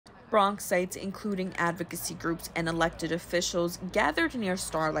Bronxites, including advocacy groups and elected officials, gathered near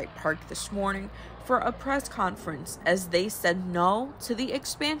Starlight Park this morning for a press conference as they said no to the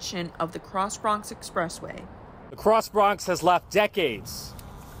expansion of the Cross Bronx Expressway. The Cross Bronx has left decades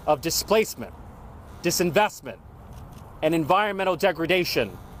of displacement, disinvestment, and environmental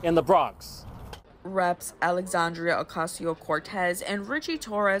degradation in the Bronx. Reps Alexandria Ocasio-Cortez and Richie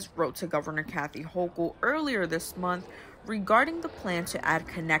Torres wrote to Governor Kathy Hochul earlier this month regarding the plan to add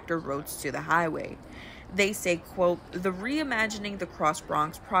connector roads to the highway. They say, quote, "The Reimagining the Cross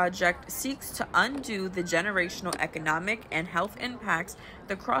Bronx project seeks to undo the generational economic and health impacts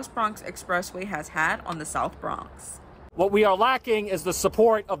the Cross Bronx Expressway has had on the South Bronx." What we are lacking is the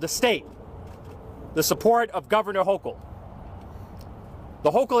support of the state, the support of Governor Hochul.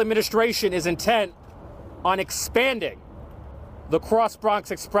 The Hochul administration is intent on expanding the Cross Bronx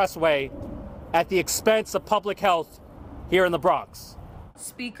Expressway at the expense of public health here in the Bronx.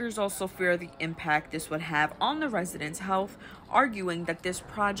 Speakers also fear the impact this would have on the residents' health, arguing that this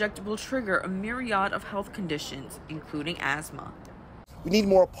project will trigger a myriad of health conditions, including asthma. We need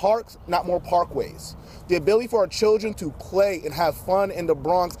more parks, not more parkways. The ability for our children to play and have fun in the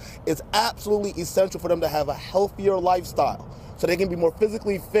Bronx is absolutely essential for them to have a healthier lifestyle so they can be more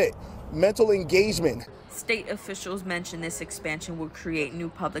physically fit, mental engagement. State officials mentioned this expansion will create new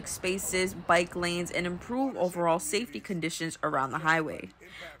public spaces, bike lanes, and improve overall safety conditions around the highway.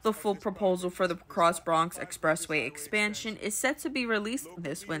 The full proposal for the Cross Bronx Expressway expansion is set to be released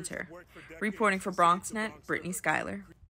this winter. Reporting for BronxNet, Brittany Schuyler.